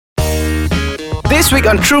This week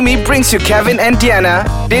on True Me brings you Kevin and Diana.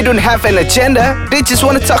 They don't have an agenda, they just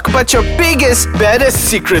want to talk about your biggest, baddest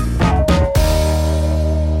secret.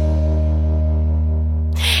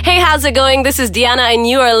 Hey, how's it going? This is Diana and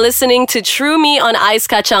you are listening to True Me on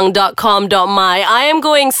icekachang.com.my. I am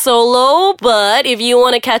going solo, but if you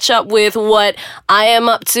want to catch up with what I am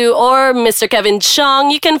up to or Mr. Kevin Chong,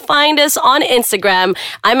 you can find us on Instagram.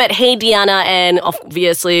 I'm at Hey Diana and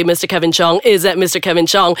obviously Mr. Kevin Chong is at Mr. Kevin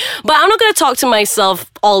Chong. But I'm not going to talk to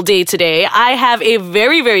myself all day today. I have a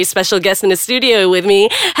very, very special guest in the studio with me.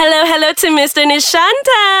 Hello to Mr. Nisshant.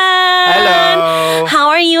 Hello. How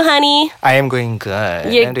are you, honey? I am going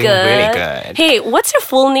good. You're I'm doing really good. Hey, what's your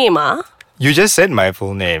full name, ah? You just said my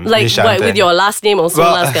full name. Like Nishantan. what, with your last name also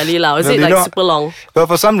last sekali lah? Is it like super long? Well,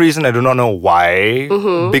 for some reason, I do not know why.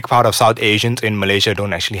 Big part of South Asians in Malaysia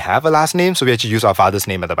don't actually have a last name, so we actually use our father's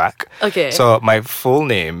name at the back. Okay. So my full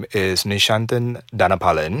name is Nishantan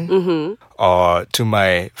Danapalan. Or to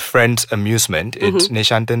my friend's amusement, it's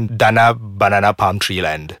Nishantan Dana Banana Palm Tree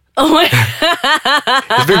Land. Oh my!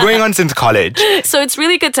 It's been going on since college. So it's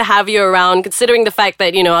really good to have you around, considering the fact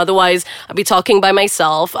that, otherwise I'd be talking by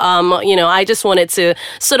myself. I just wanted to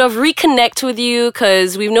sort of reconnect with you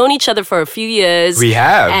because we've known each other for a few years. We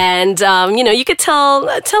have. And, you could tell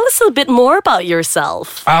us a bit more about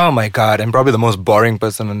yourself. Oh my God, I'm probably the most boring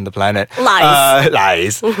person on the planet. Lies.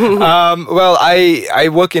 Lies. Well, I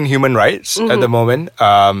work in human rights at the moment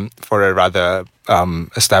for a rather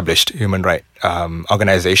established human rights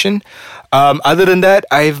organization. Other than that,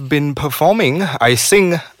 I've been performing. I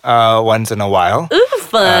sing once in a while. Ooh,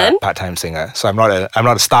 fun. Part-time singer. So I'm not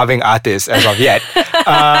a starving artist as of yet.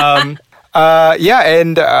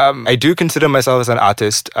 And I do consider myself as an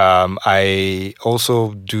artist. I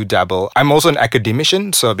also do dabble. I'm also an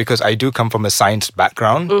academician, so because I do come from a science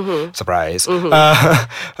background, surprise. As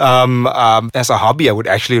a hobby, I would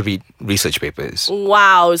actually read research papers.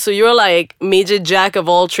 Wow, so you're like major jack of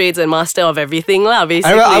all trades and master of everything lah,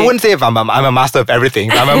 basically. I wouldn't say if I'm a master of everything.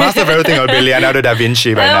 If I'm a master of everything, I would be Leonardo da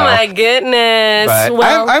Vinci by now. Oh my goodness. But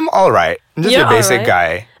well, I'm all right. I'm just a basic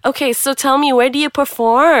guy. Okay, so tell me, where do you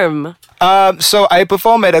perform? So I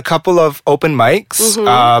perform at a couple of open mics.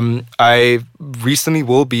 I recently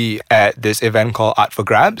will be at this event called Art for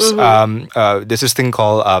Grabs. There's this thing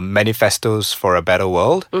called Manifestos for a Better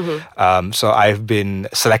World. So I've been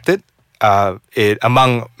selected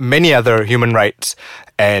among many other human rights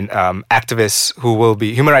and activists who will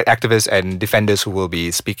be human rights activists and defenders who will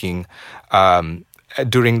be speaking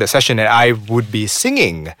during the session, and I would be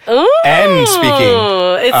singing and speaking.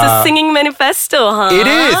 It's a singing manifesto, huh?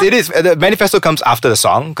 It is. The manifesto comes after the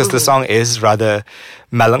song because the song is rather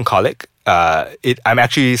melancholic. I'm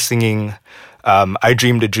actually singing I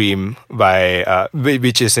Dreamed a Dream by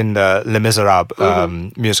which is in the Les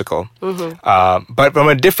Miserables musical. But from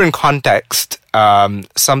a different context,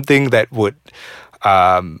 something that would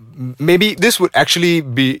maybe this would actually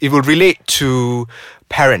be, it would relate to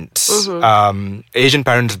parents, Asian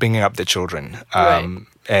parents bringing up their children.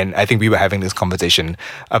 And I think we were having this conversation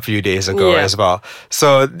a few days ago as well.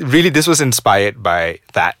 So really this was inspired by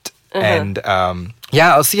that. And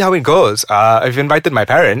I'll see how it goes. I've invited my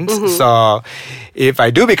parents, so if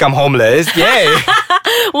I do become homeless, yay!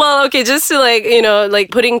 Well, okay, just to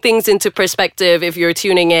putting things into perspective, if you're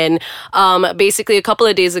tuning in, basically a couple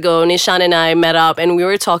of days ago, Nishan and I met up and we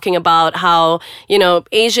were talking about how,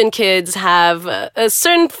 Asian kids have a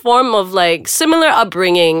certain form of similar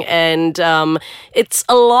upbringing, and it's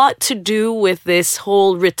a lot to do with this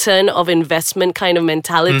whole return of investment kind of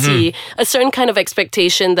mentality, a certain kind of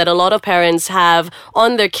expectation that a lot of parents have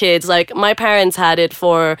on their kids. Like my parents had it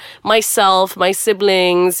for myself, my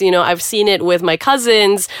siblings, I've seen it with my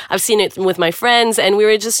cousins, I've seen it with my friends, and we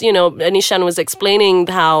were just, Nishan was explaining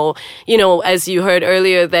how, as you heard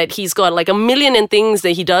earlier, that he's got like a million and things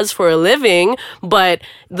that he does for a living, but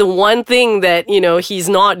the one thing that, he's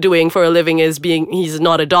not doing for a living is he's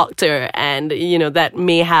not a doctor, and, that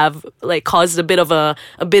may have caused a bit of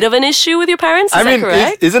an issue with your parents. Is that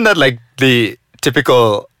correct? Isn't that like the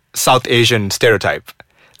typical South Asian stereotype?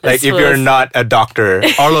 Like if you're not a doctor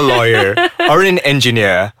or a lawyer or an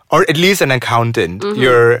engineer or at least an accountant,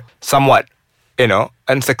 you're somewhat,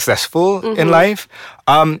 unsuccessful in life.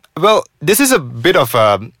 Well, this is a bit of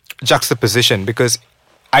a juxtaposition because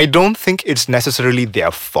I don't think it's necessarily their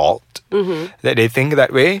fault that they think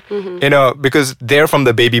that way. Because they're from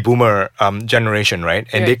the baby boomer generation, right?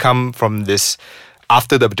 And they come from this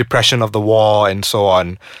after the depression of the war and so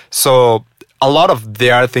on. So a lot of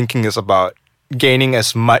their thinking is about gaining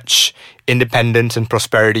as much independence and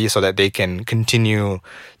prosperity so that they can continue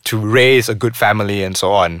to raise a good family and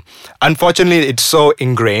so on. Unfortunately, it's so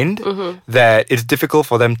ingrained that it's difficult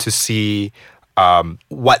for them to see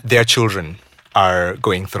what their children are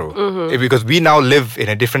going through. Because we now live in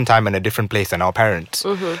a different time and a different place than our parents.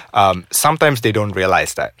 Sometimes they don't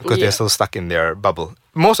realize that because they're still stuck in their bubble.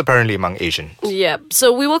 Most apparently among Asians. Yeah.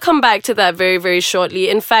 So we will come back to that very, very shortly.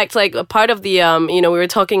 In fact, like a part of the, we were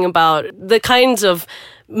talking about the kinds of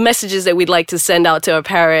messages that we'd like to send out to our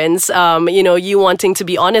parents, you wanting to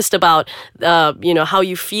be honest about, how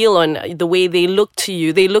you feel on the way they look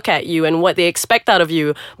at you and what they expect out of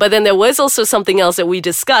you. But then there was also something else that we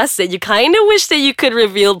discussed that you kind of wish that you could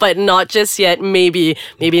reveal, but not just yet. Maybe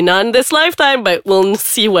not in this lifetime, but we'll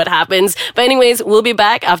see what happens. But anyways, we'll be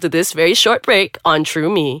back after this very short break on True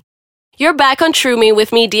Me. You're back on True Me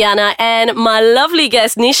with me, Diana, and my lovely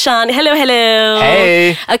guest, Nisshant. Hello, hello.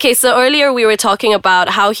 Hey. Okay, so earlier we were talking about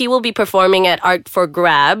how he will be performing at Art for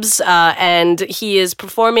Grabs, and he is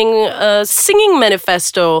performing a singing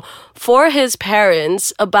manifesto for his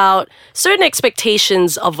parents about certain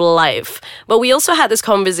expectations of life. But we also had this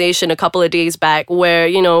conversation a couple of days back where,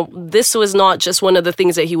 this was not just one of the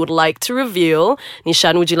things that he would like to reveal.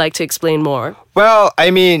 Nisshant, would you like to explain more? Well, I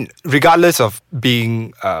mean, regardless of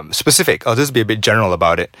being specific, I'll just be a bit general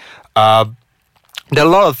about it. There are a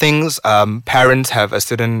lot of things parents have a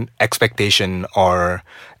certain expectation or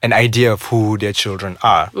an idea of who their children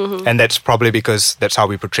are. And that's probably because that's how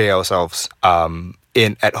we portray ourselves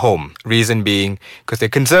at home. Reason being, because they're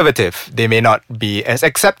conservative, they may not be as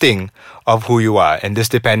accepting of who you are. And this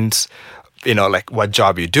depends, like what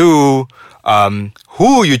job you do,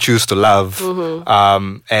 who you choose to love,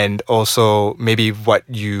 and also maybe what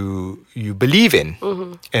you believe in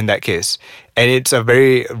that case. And it's a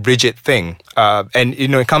very rigid thing. And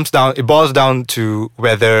it boils down to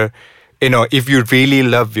whether, if you really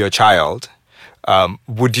love your child,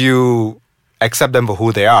 would you accept them for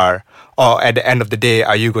who they are? Or at the end of the day,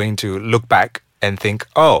 are you going to look back and think,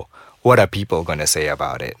 oh, what are people going to say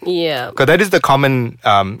about it? Yeah. Because that is the common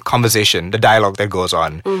conversation, the dialogue that goes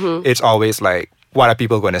on. It's always like, what are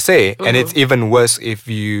people going to say? And it's even worse if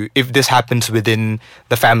this happens within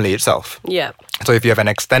the family itself. Yeah. So if you have an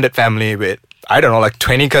extended family with, I don't know, like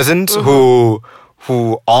 20 cousins who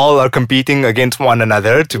all are competing against one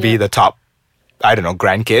another to be the top, I don't know,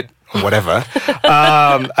 grandkid. Whatever.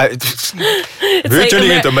 We're like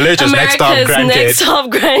turning into Malaysia's next top grandkid. Next top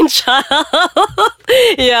grandchild.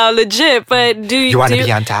 Yeah, legit. But do you want to be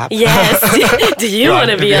on top? Yes. Do you want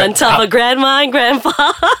to be on top of grandma and grandpa?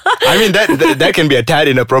 I mean, that can be a tad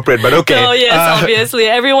inappropriate, but okay. Oh yes, obviously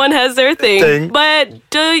everyone has their thing. But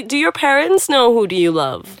do your parents know who do you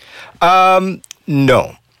love?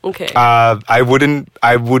 No. Okay. I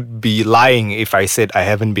would be lying if I said I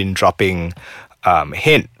haven't been dropping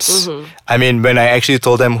hints. I mean, when I actually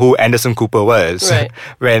told them who Anderson Cooper was, right.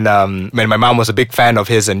 when my mom was a big fan of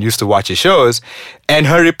his and used to watch his shows, and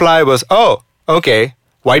her reply was, "Oh, okay,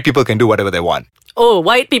 white people can do whatever they want." Oh,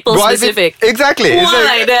 white people specific. Exactly.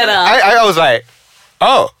 Why that? I was like,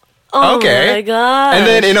 oh, okay. Oh my god. And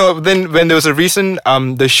then then when there was a recent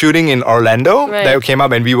the shooting in Orlando that came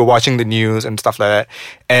up, and we were watching the news and stuff like that,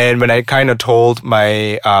 and when I kind of told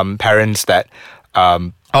my parents that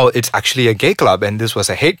it's actually a gay club and this was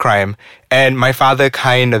a hate crime, and my father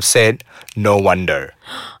kind of said, no wonder.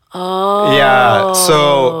 Oh. Yeah.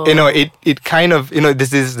 So, it kind of,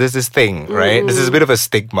 this is this thing, right? This is a bit of a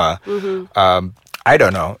stigma. I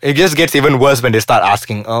don't know. It just gets even worse when they start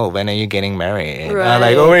asking, "Oh, when are you getting married?" Right. I'm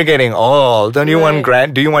like, "Oh, we're getting old. Don't you want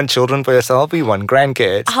do you want children for yourself? We want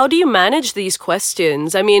grandkids." How do you manage these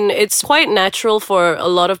questions? I mean, it's quite natural for a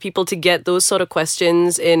lot of people to get those sort of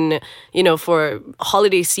questions in, for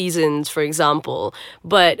holiday seasons, for example.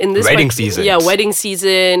 But in this wedding season, wedding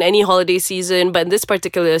season, any holiday season. But in this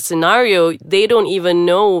particular scenario, they don't even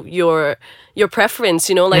know your preference,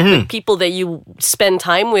 the people that you spend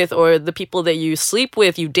time with or the people that you sleep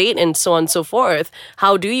with, you date, and so on and so forth.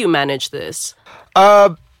 How do you manage this?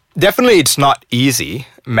 Definitely it's not easy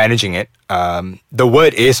managing it. The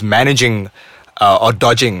word is managing or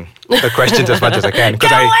dodging the questions as much as I can. Go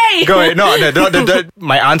away! No,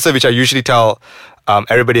 my answer, which I usually tell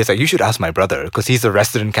everybody, is like, you should ask my brother because he's a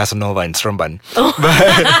resident Casanova in Seremban. Oh.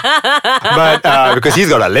 But because he's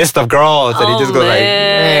got a list of girls and he just goes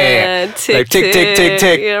tick, tick, tick, tick,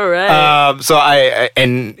 tick. You're right. So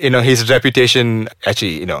his reputation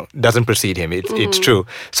actually, doesn't precede him. It's true.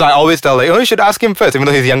 So I always tell you should ask him first. Even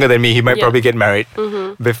though he's younger than me, he might probably get married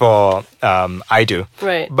before I do.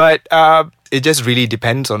 Right. But it just really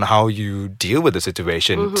depends on how you deal with the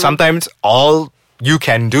situation. Sometimes all you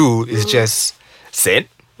can do is just sit,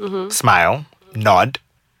 smile, nod,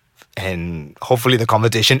 and hopefully the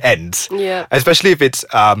conversation ends. Yeah. Especially if it's,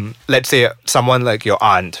 let's say, someone like your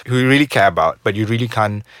aunt who you really care about, but you really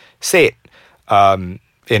can't say it.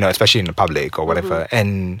 especially in the public or whatever,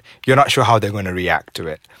 and you're not sure how they're going to react to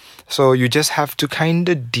it. So you just have to kind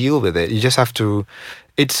of deal with it. You just have to,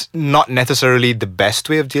 it's not necessarily the best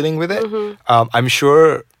way of dealing with it. I'm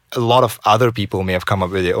sure a lot of other people may have come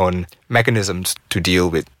up with their own mechanisms to deal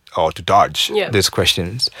with or to dodge these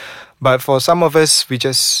questions. But for some of us, we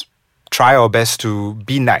just try our best to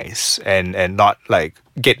be nice and not like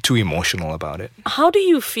get too emotional about it. How do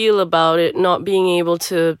you feel about it not being able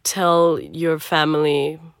to tell your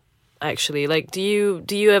family, actually? Like, do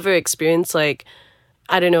you ever experience like,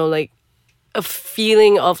 I don't know, like a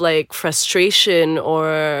feeling of like frustration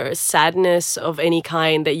or sadness of any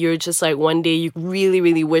kind that you're just like one day you really,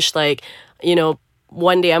 really wish like,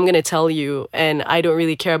 one day I'm going to tell you and I don't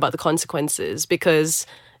really care about the consequences? Because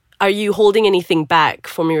are you holding anything back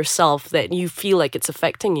from yourself that you feel like it's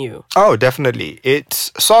affecting you? Oh, definitely.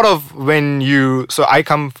 It's sort of so I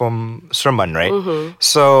come from Sraman, right?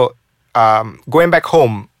 So going back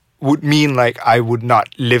home would mean like I would not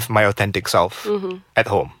live my authentic self at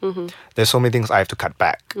home. There's so many things I have to cut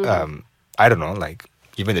back. I don't know, like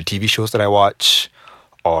even the TV shows that I watch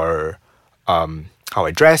or how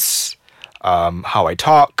I dress, how I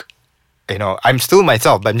talk. I'm still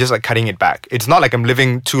myself, but I'm just like cutting it back. It's not like I'm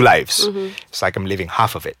living two lives. It's like I'm living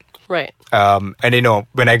half of it. Right. And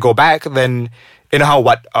when I go back, then how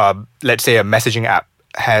let's say a messaging app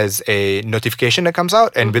has a notification that comes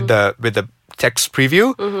out, and with the text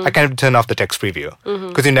preview, I kind of turn off the text preview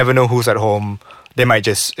because you never know who's at home. They might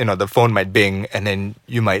just, the phone might bing and then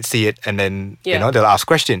you might see it and then, they'll ask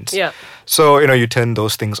questions. Yeah. So, you turn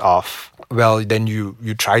those things off. Well, then you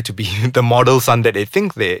try to be the model son that they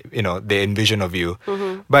think they envision of you.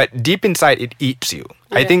 But deep inside, it eats you.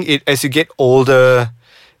 Yeah. I think as you get older,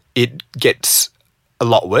 it gets a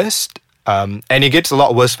lot worse. And it gets a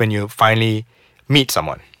lot worse when you finally meet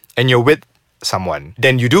someone and you're with someone.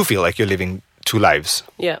 Then you do feel like you're living two lives.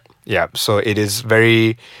 Yeah. Yeah. So it is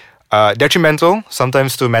very detrimental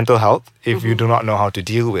sometimes to mental health if you do not know how to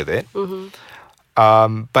deal with it.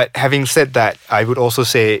 But having said that, I would also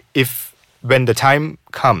say when the time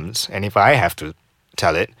comes and if I have to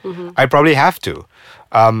tell it, I probably have to.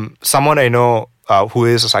 Someone I know who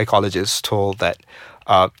is a psychologist told that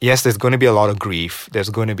yes, there's going to be a lot of grief. There's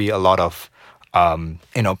going to be a lot of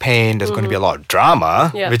pain. There's going to be a lot of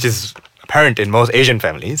drama, which is apparent in most Asian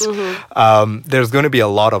families. There's going to be a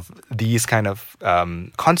lot of these kind of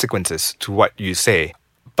consequences to what you say,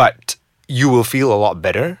 but you will feel a lot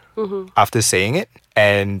better after saying it.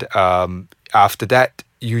 And after that,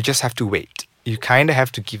 you just have to wait. You kind of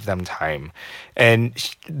have to give them time. And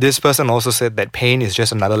this person also said that pain is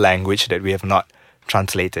just another language that we have not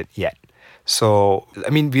translated yet. So,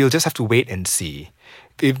 we'll just have to wait and see.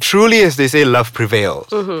 If truly, as they say, love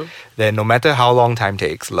prevails, then no matter how long time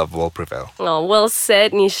takes, love will prevail. Oh, well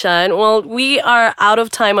said, Nisshant. Well, we are out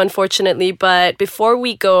of time, unfortunately. But before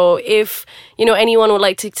we go, if anyone would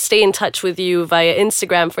like to stay in touch with you via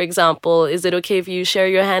Instagram, for example, is it okay if you share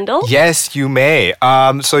your handle? Yes, you may.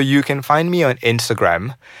 So you can find me on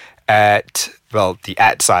Instagram at the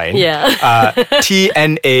 @ sign. Yeah.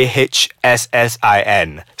 TNAHSSIN.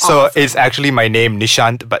 So Awesome. It's actually my name,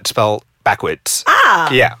 Nisshant, but spelled backwards.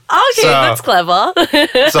 Okay, Yeah. that's clever.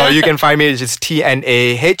 So you can find me, it's just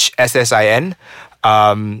TNAHSSIN.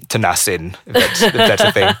 Tanasin, if that's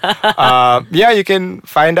a thing. You can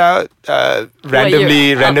find out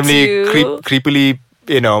randomly, creepily,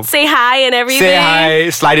 say hi and everything. Say hi,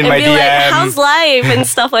 slide in and my be DM. like, how's life and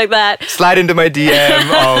stuff like that. Slide into my DM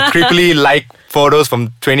or creepily like photos from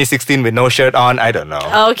 2016 with no shirt on. I don't know.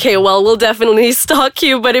 Okay, well, we'll definitely stalk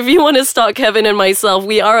you. But if you want to stalk Kevin and myself,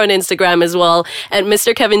 we are on Instagram as well at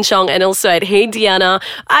Mr. Kevin Chong and also at Hey Diana.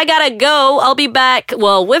 I gotta go. I'll be back,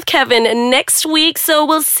 with Kevin next week. So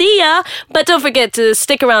we'll see ya. But don't forget to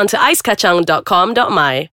stick around to icekachang.com.my.